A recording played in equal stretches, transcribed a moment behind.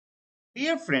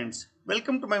Dear friends,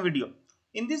 welcome to my video.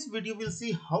 In this video, we'll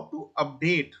see how to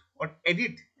update or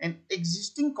edit an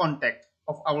existing contact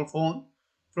of our phone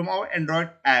from our Android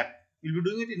app. We'll be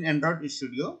doing it in Android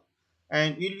Studio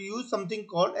and we'll use something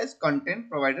called as content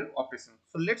provider operation.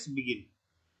 So let's begin.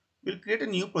 We'll create a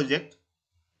new project,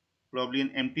 probably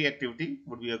an empty activity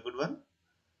would be a good one.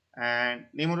 And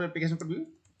name of the application could be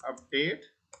update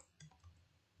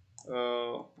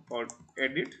or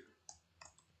edit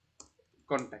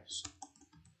contacts.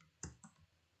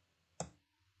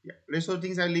 Yeah, rest of the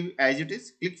things I'll leave as it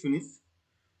is. Click finish.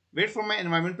 Wait for my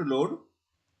environment to load.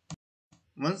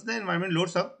 Once the environment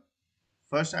loads up,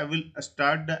 first I will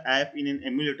start the app in an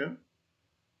emulator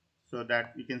so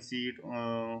that we can see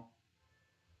it.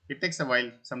 It takes a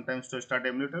while sometimes to start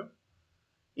emulator.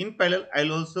 In parallel,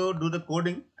 I'll also do the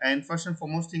coding, and first and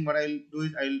foremost thing what I'll do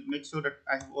is I'll make sure that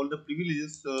I have all the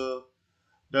privileges.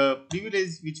 The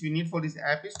privilege which we need for this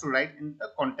app is to write in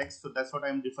the context. So that's what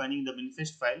I'm defining in the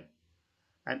manifest file.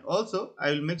 And also I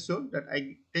will make sure that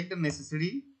I take the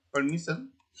necessary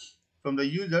permission from the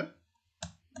user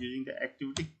using the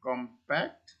activity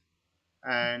compat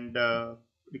and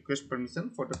request permission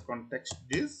for the context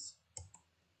this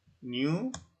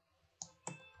new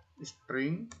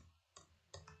string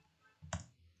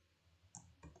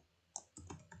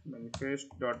manifest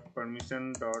dot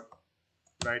permission dot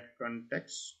write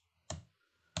context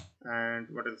and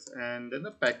what else, and then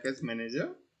the package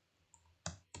manager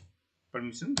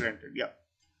permission granted. Yeah,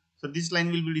 so this line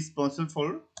will be responsible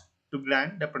for to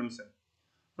grant the permission.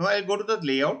 Now I'll go to the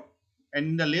layout, and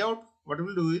in the layout what we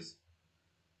will do is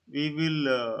we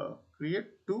will create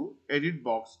two edit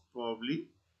box. Probably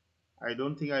I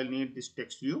don't think I'll need this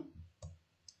text view,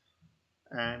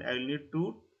 and I'll need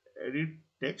to edit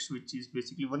text, which is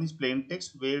basically one is plain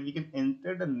text where we can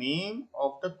enter the name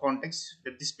of the context,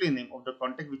 the display name of the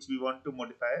context which we want to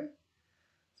modify.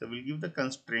 So we'll give the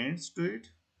constraints to it.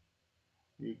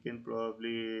 We can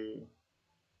probably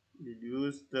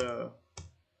reduce the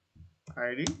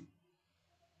id.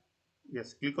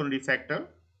 Yes, click on refactor,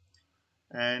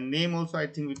 and name also I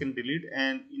think we can delete,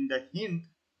 and in the hint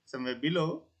somewhere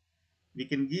below we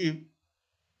can give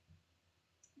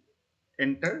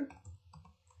enter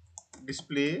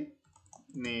display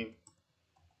name.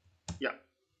 Yeah,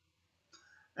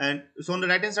 and so on the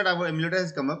right hand side our emulator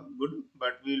has come up good,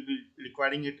 but we will be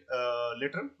requiring it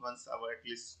later once our at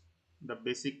least the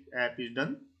basic app is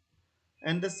done.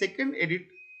 And the second edit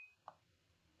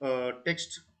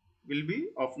text will be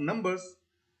of numbers,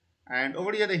 and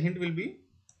over here the hint will be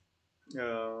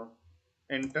uh,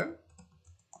 enter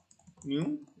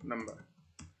new number,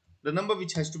 the number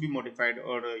which has to be modified,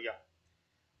 or yeah.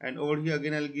 And over here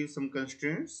again I'll give some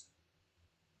constraints.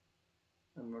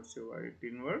 I'm not sure why it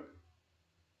didn't work.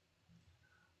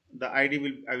 The id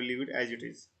will I will leave it as it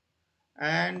is,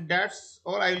 and that's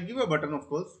all. I will give a button of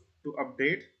course to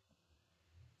update.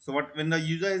 So what, when the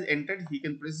user has entered, he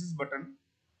can press this button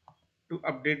to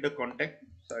update the contact.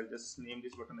 So I'll just name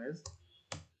this button as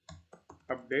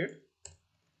update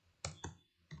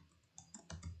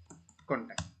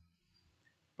contact.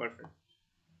 Perfect.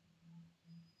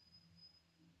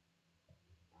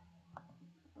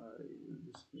 I will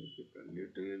just make it a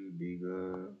little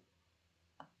bigger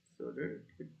so that it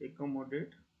can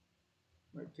accommodate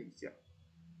my things. Yeah,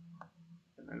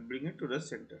 and I'll bring it to the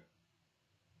center.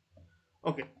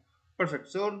 Okay, perfect.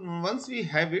 So once we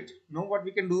have it, now what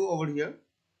we can do over here,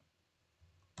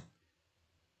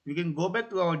 we can go back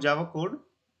to our Java code,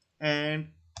 and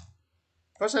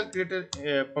first I'll create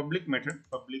a public method,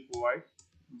 public void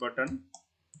button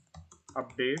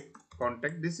update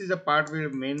contact. This is a part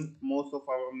where most of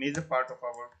our major part of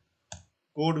our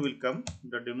code will come,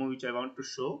 the demo which I want to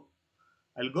show.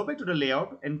 I'll go back to the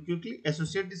layout and quickly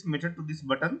associate this method to this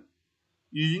button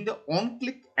using the on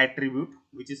click attribute,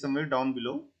 which is somewhere down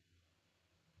below.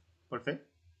 Perfect.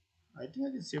 I think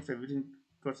I can shift everything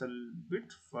towards a bit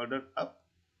further up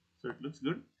so it looks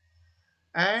good.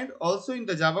 And also in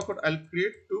the Java code I'll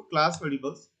create two class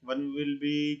variables. One will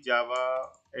be Java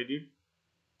edit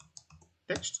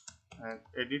text and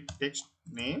edit text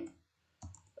name,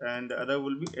 and the other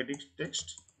will be edit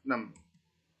text number,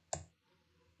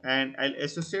 and I'll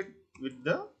associate with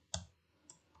the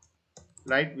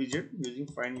write widget using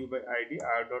find view by id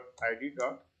r dot id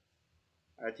dot,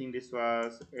 I think this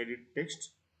was edit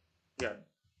text. Yeah,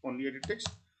 only edit text.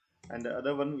 And the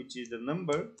other one, which is the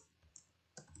number,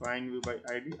 find view by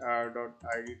id r dot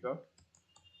id dot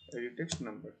edit text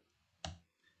number.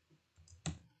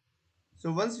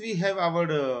 So once we have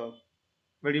our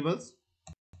variables,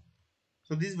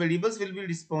 so these variables will be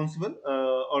responsible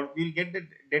or we'll get the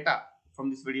data from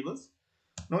these variables.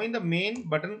 Now in the main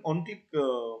button on click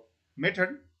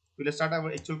method, we'll start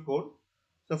our actual code.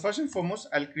 So first and foremost,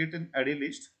 I'll create an array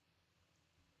list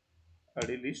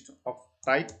of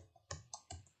type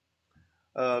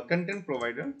content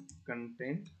provider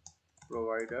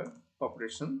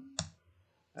operation,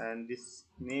 and this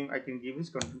name I can give is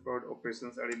content provider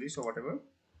operations array list or whatever,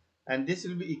 and this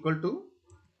will be equal to,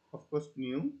 of course,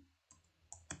 new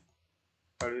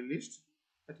array list.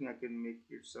 I think I can make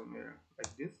it somewhere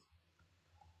like this,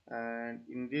 and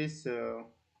in this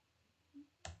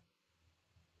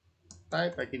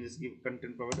type I can just give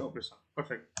content provider operation.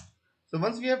 Perfect. So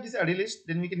once we have this array list,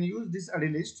 then we can use this array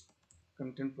list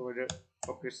content provider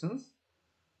operations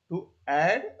to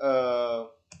add the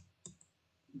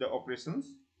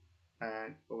operations,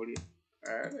 and over here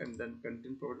add and then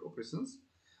content provider operations.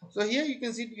 So here you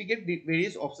can see we get the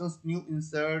various options: new,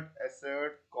 insert,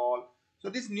 assert, call. So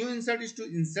this new insert is to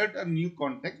insert a new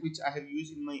contact, which I have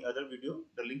used in my other video,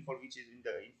 the link for which is in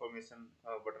the information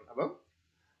button above.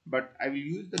 But I will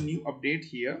use the new update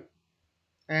here,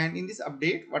 and in this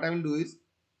update what I will do is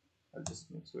I'll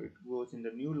just make sure it goes in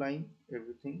the new line,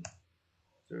 everything,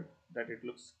 so that it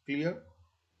looks clear.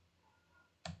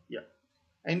 Yeah,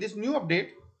 and this new update,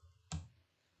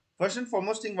 first and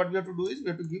foremost thing what we have to do is we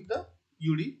have to give the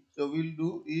UD. So we'll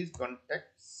do is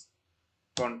contacts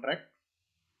contract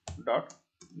dot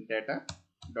data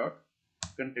dot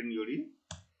content UD,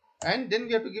 and then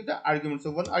we have to give the argument.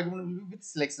 So one argument will be with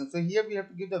selection. So here we have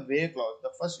to give the where clause.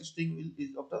 The first string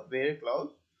is of the where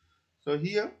clause. So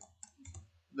here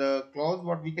the clause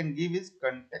what we can give is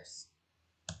context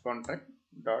contract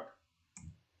dot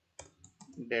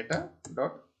data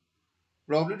dot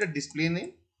probably the display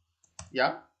name.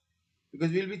 Yeah,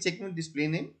 because we'll be checking the display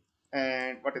name,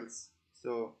 and what else.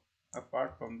 So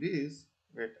apart from this,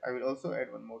 wait, I will also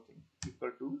add one more thing,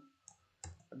 equal to,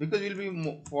 because we'll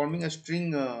be forming a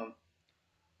string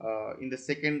in the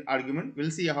second argument.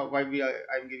 We'll see how why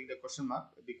I'm giving the question mark,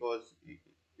 because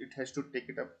it has to take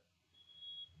it up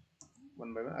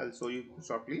one by one. I'll show you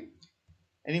shortly.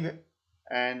 Anyway,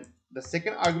 and the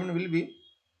second argument will be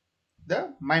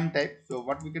the MIME type. So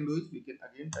what we can do is we can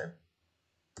again type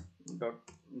dot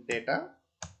data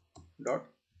dot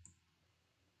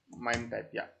MIME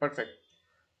type. Yeah, perfect.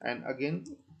 And again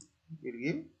we'll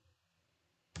give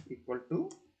equal to,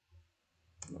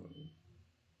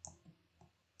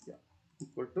 yeah,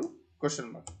 equal to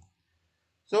question mark.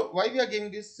 So why we are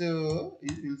giving this, you'll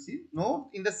see. Now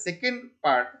in the second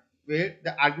part where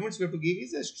the arguments we have to give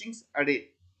is a strings array.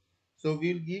 So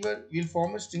we'll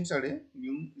form a strings array,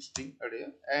 new string array,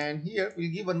 and here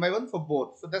we'll give one by one for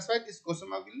both. So that's why this question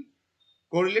mark will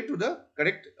correlate to the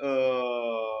correct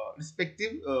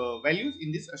respective values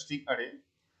in this string array.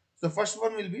 So first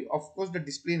one will be, of course, the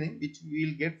display name, which we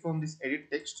will get from this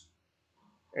edit text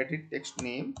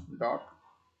name dot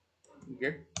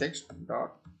get text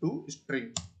dot to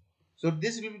string. So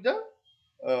this will be the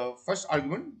first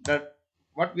argument, that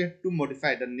what we have to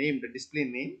modify, the name, the display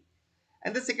name.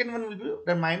 And the second one will be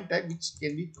the MIME type, which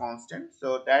can be constant.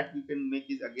 So that we can make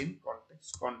is again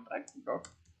context contract dot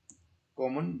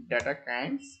common data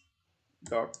kinds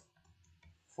dot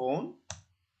phone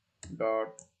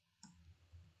dot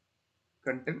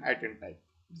content item type.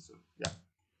 So yeah,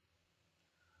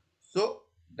 so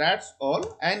that's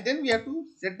all, and then we have to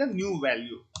set the new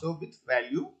value. So with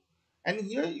value, and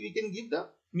here we can give the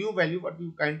new value what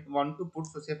we want to put.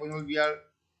 So say for example we are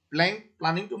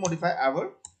planning to modify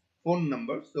our phone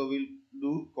number, so we'll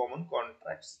do common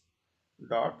contracts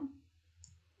dot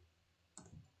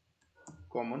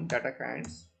common data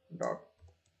kinds dot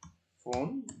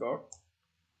phone dot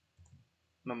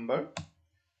number.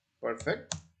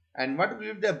 Perfect. And what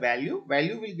will be the value?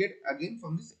 Value will get again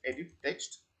from this edit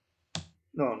text,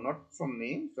 no, not from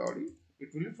name, sorry,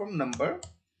 it will be from number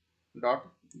dot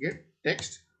get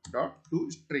text dot to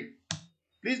string.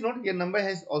 Please note here number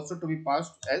has also to be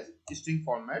passed as string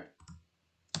format.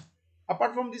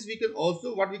 Apart from this, we can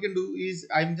also, what we can do is,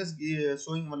 I'm just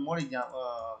showing one more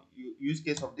example, use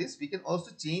case of this. We can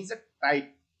also change the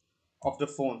type of the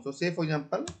phone. So say for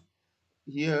example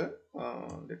here,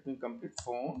 let me complete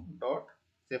phone dot,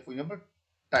 say for example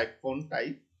type, phone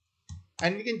type,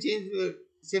 and we can change,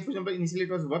 say for example initially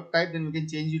it was work type, then we can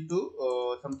change it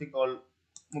to something called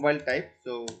mobile type.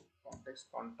 So context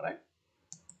contract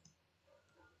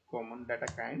common data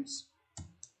kinds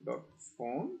dot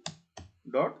phone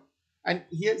dot, and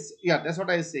here's, yeah, that's what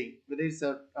I was saying, whether it's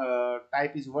a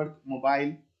type is work,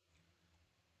 mobile,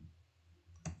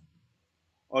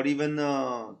 or even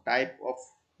type of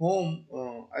home.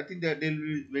 I think that there will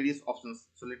be various options.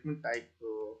 So let me type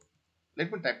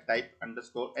type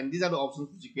underscore, and these are the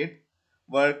options which you get: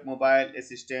 work, mobile,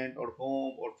 assistant, or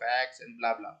home, or fax, and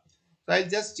blah blah. So I'll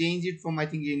just change it from, I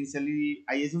think initially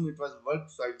I assume it was work,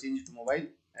 so I'll change it to mobile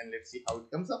and let's see how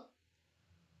it comes up.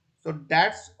 So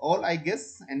that's all I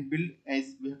guess, and build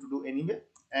as we have to do anyway.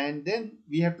 And then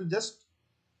we have to just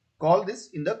call this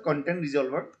in the content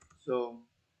resolver. So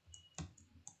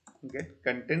get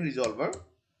content resolver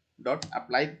dot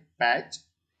apply patch,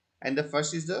 and the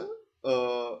first is the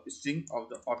string of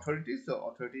the authority. So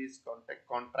authority is contact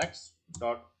contracts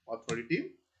dot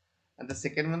authority, and the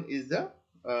second one is the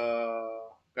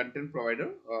content provider,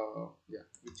 yeah,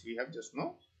 which we have just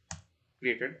now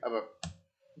created above.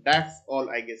 That's all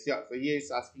I guess. Yeah, so here it's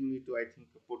asking me to, I think,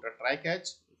 put a try catch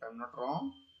if I'm not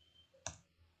wrong.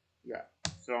 Yeah,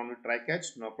 surround with try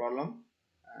catch, no problem.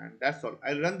 And that's all.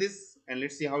 I'll run this and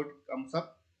let's see how it comes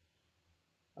up.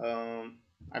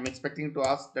 I'm expecting to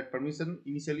ask that permission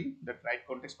initially, that right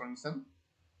context permission.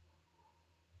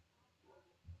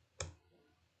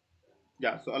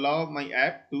 Yeah, so allow my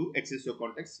app to access your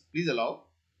context. Please allow.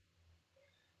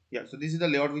 Yeah, so this is the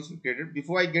layout which we created.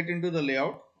 Before I get into the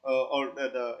layout or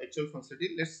the actual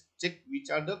functionality, let's check which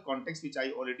are the contexts which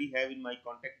I already have in my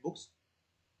contact books.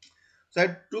 So I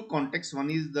have two contexts. One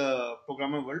is the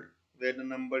programmer world, where the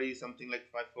number is something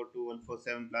like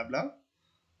 542147 blah blah.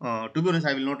 To be honest,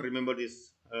 I will not remember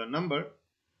this number,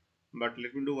 but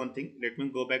let me do one thing. Let me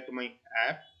go back to my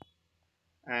app,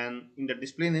 and in the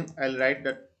display name I'll write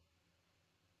that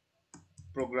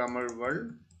programmer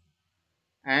world,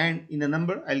 and in the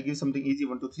number I'll give something easy,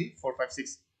 1 2 3 4 5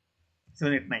 6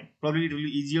 7 8 9. Probably it will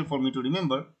be easier for me to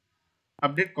remember.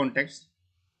 Update context,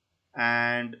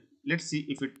 and let's see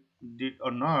if it did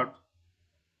or not.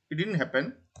 It didn't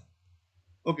happen.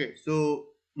 Okay, so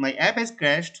my app has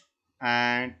crashed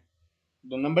and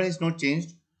the number has not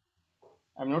changed.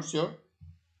 I'm not sure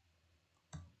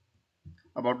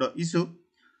about the issue.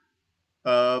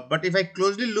 But if I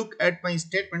closely look at my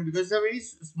statement, because it's a very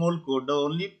small code, the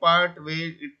only part where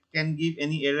it can give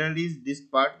any error is this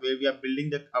part where we are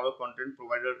building our content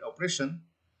provider operation.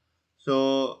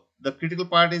 So the critical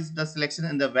part is the selection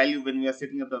and the value when we are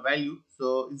setting up the value.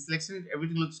 So in selection,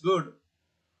 everything looks good.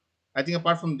 I think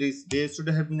apart from this, there should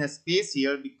have been a space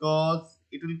here because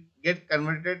it will get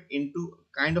converted into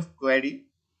kind of query,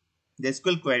 the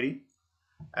SQL query,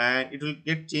 and it will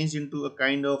get changed into a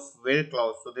kind of where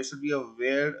clause. So there should be a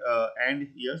where and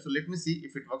here. So let me see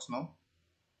if it works now.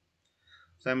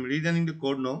 So I'm rerunning the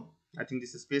code now. I think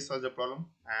this space was the problem,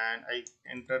 and I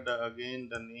entered again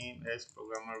the name as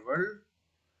programmer world,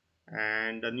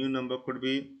 and the new number could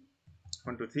be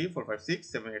 1 2 3 4 5 6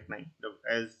 7 8 9.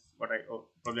 As what I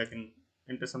probably I can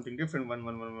enter something different, 1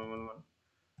 1 1 1 1 1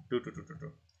 2 2 2 2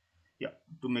 2. Yeah,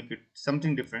 to make it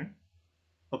something different.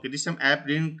 Okay, this time app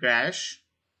didn't crash,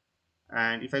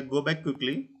 and if I go back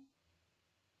quickly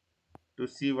to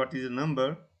see what is the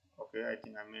number, okay, I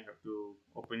think I may have to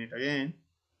open it again.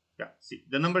 Yeah, see,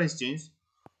 the number has changed.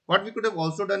 What we could have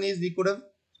also done is we could have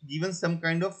given some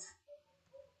kind of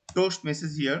toast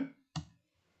message here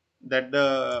that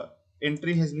the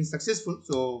entry has been successful.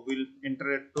 So we'll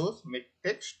enter a toast, make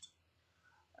text,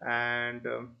 and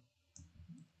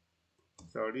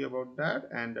sorry about that,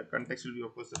 and the context will be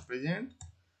of course the present,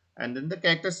 and then the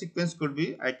character sequence could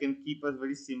be, I can keep a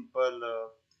very simple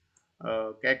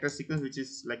character sequence which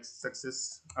is like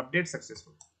success update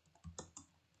successful,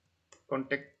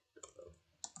 contact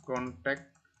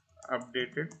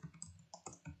updated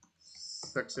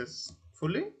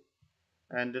successfully,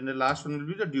 and then the last one will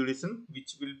be the duration,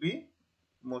 which will be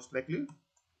most likely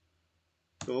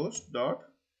toast dot,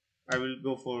 I will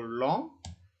go for long,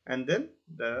 and then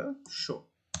the show.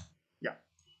 Yeah,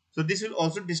 so this will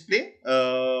also display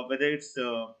whether it's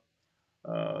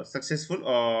successful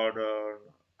or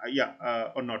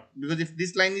or not, because if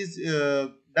this line is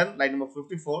done, line number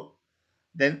 54,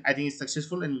 then I think it's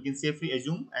successful and we can safely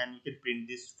assume and we can print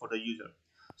this for the user.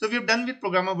 So we have done with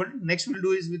programmer world. Next we'll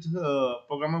do is with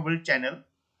programmer world channel.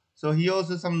 So here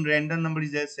also some random number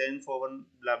is there, 741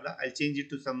 blah blah. I'll change it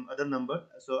to some other number.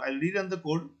 So I'll rerun the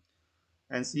code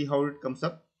and see how it comes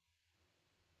up.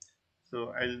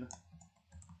 So I'll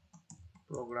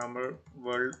programmer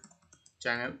world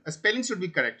channel. A spelling should be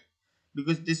correct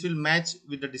because this will match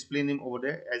with the display name over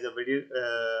there as a very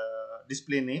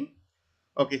display name.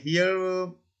 Okay, here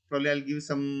probably I'll give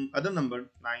some other number,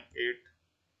 98.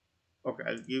 Okay,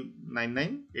 I'll give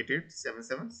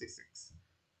 99887766.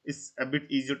 It's a bit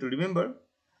easier to remember.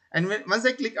 And once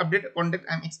I click update contact,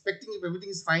 I'm expecting if everything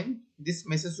is fine, this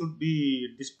message should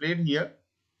be displayed here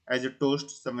as a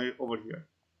toast somewhere over here.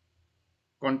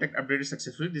 Contact updated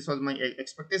successfully. This was my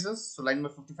expectations. So line number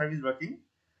 55 is working.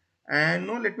 And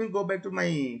now let me go back to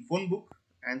my phone book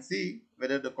and see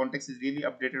whether the context is really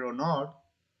updated or not.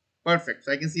 Perfect.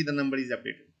 So I can see the number is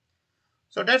updated.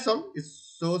 So that's all.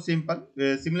 It's so simple.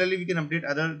 Similarly, we can update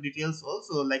other details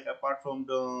also, like apart from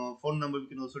the phone number, we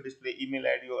can also display email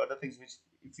ID or other things which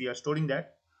if we are storing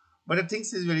that. But the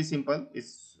things is very simple.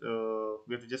 It's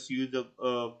we have to just use the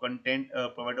content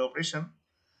provider operation,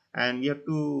 and we have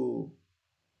to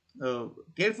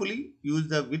carefully use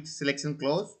the with selection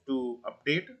clause to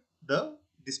update the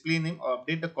display name or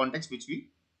update the context which we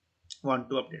want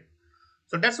to update.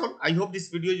 So that's all. I hope this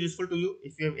video is useful to you.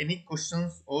 If you have any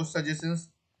questions or suggestions,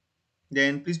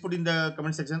 then please put in the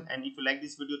comment section, and if you like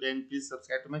this video, then please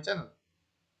subscribe to my channel.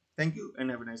 Thank you and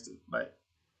have a nice day. Bye.